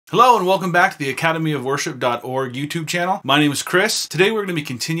Hello and welcome back to the academyofworship.org YouTube channel. My name is Chris. Today we're going to be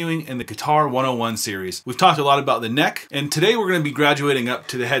continuing in the Guitar 101 series. We've talked a lot about the neck, and today we're going to be graduating up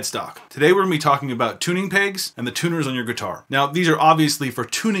to the headstock. Today we're going to be talking about tuning pegs and the tuners on your guitar. Now these are obviously for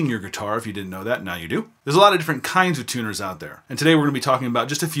tuning your guitar. If you didn't know that, now you do. There's a lot of different kinds of tuners out there, and today we're going to be talking about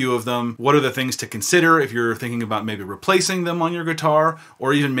just a few of them. What are the things to consider if you're thinking about maybe replacing them on your guitar,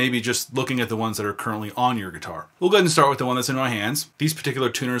 or even maybe just looking at the ones that are currently on your guitar. We'll go ahead and start with the one that's in my hands. These particular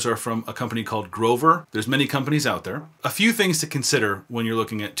tuners are from a company called Grover. There's many companies out there. A few things to consider when you're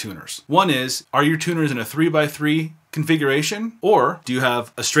looking at tuners. One is, are your tuners in a 3x3 configuration, or do you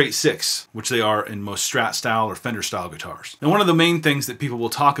have a straight 6, which they are in most Strat style or Fender style guitars? Now, one of the main things that people will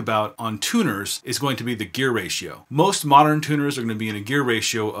talk about on tuners is going to be the gear ratio. Most modern tuners are going to be in a gear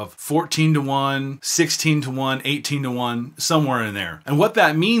ratio of 14:1, 16:1, 18:1, somewhere in there. And what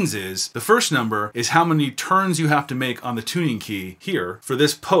that means is, the first number is how many turns you have to make on the tuning key here for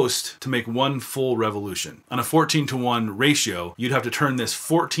this post to make one full revolution. On a 14:1 ratio, you'd have to turn this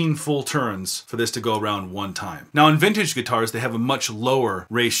 14 full turns for this to go around one time. Now, in vintage guitars, they have a much lower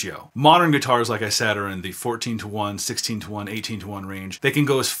ratio. Modern guitars, like I said, are in the 14:1, 16:1, 18:1 range. They can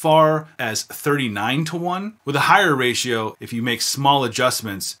go as far as 39:1. With a higher ratio, if you make small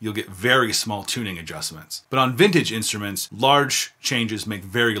adjustments, you'll get very small tuning adjustments. But on vintage instruments, large changes make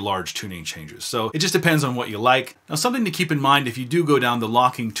very large tuning changes. So it just depends on what you like. Now, something to keep in mind if you do go down the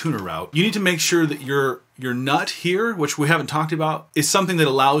locking tuner route, you need to make sure that your nut here, which we haven't talked about, is something that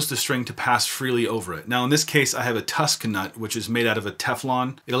allows the string to pass freely over it. Now in this case, I have a Tusk nut, which is made out of a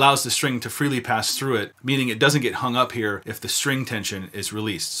Teflon. It allows the string to freely pass through it, meaning it doesn't get hung up here if the string tension is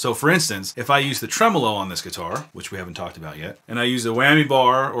released. So for instance, if I use the tremolo on this guitar, which we haven't talked about yet, and I use a whammy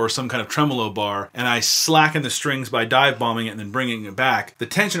bar or some kind of tremolo bar, and I slacken the strings by dive bombing it and then bringing it back, the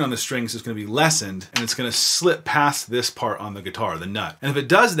tension on the strings is going to be lessened, and it's going to slip past this part on the guitar, the nut. And if it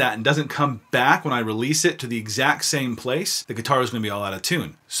does that and doesn't come back when I release it to the exact same place, the guitar is going to be all out of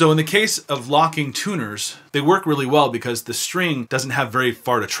tune. So in the case of locking tuners, they work really well because the string doesn't have very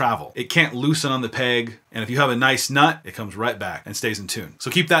far to travel. It can't loosen on the peg, and if you have a nice nut, it comes right back and stays in tune. So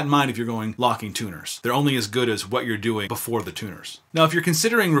keep that in mind if you're going locking tuners. They're only as good as what you're doing before the tuners. Now, if you're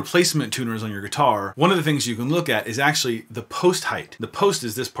considering replacement tuners on your guitar, one of the things you can look at is actually the post height. The post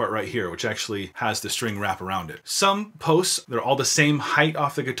is this part right here, which actually has the string wrap around it. Some posts, they're all the same height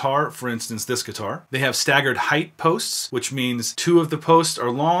off the guitar. For instance, this guitar. They have staggered height posts, which means 2 of the posts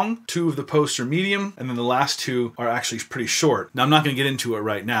are long, 2 of the posts are medium, and then the last 2 are actually pretty short. Now, I'm not going to get into it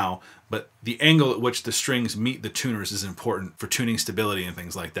right now, but the angle at which the strings meet the tuners is important for tuning stability and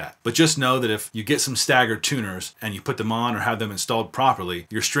things like that. But just know that if you get some staggered tuners and you put them on or have them installed properly,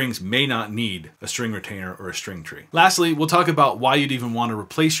 your strings may not need a string retainer or a string tree. Lastly, we'll talk about why you'd even want to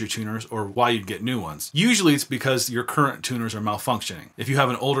replace your tuners or why you'd get new ones. Usually it's because your current tuners are malfunctioning. If you have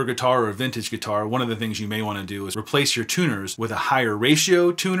an older guitar or a vintage guitar, one of the things you may want to do is replace your tuners with a higher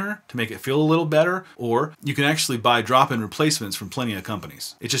ratio tuner to make it feel a little better, or you can actually buy drop-in replacements from plenty of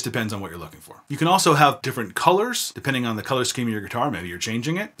companies. It just depends on what you're looking for. You can also have different colors depending on the color scheme of your guitar. Maybe you're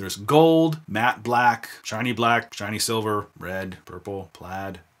changing it. There's gold, matte black, shiny silver, red, purple,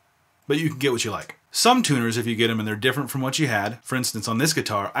 plaid, but you can get what you like. Some tuners, if you get them and they're different from what you had, for instance on this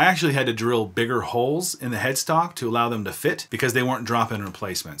guitar, I actually had to drill bigger holes in the headstock to allow them to fit because they weren't drop-in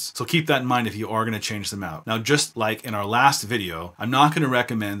replacements. So keep that in mind if you are going to change them out. Now, just like in our last video, I'm not going to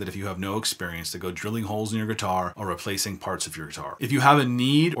recommend that if you have no experience to go drilling holes in your guitar or replacing parts of your guitar. If you have a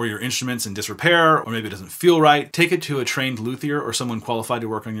need or your instrument's in disrepair or maybe it doesn't feel right, take it to a trained luthier or someone qualified to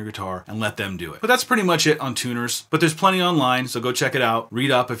work on your guitar and let them do it. But that's pretty much it on tuners. But there's plenty online, so go check it out. Read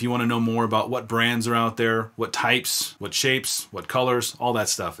up if you want to know more about what brands are out there, what types, what shapes, what colors, all that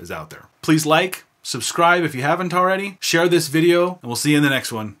stuff is out there. Please like, subscribe if you haven't already, share this video, and we'll see you in the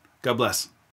next one. God bless.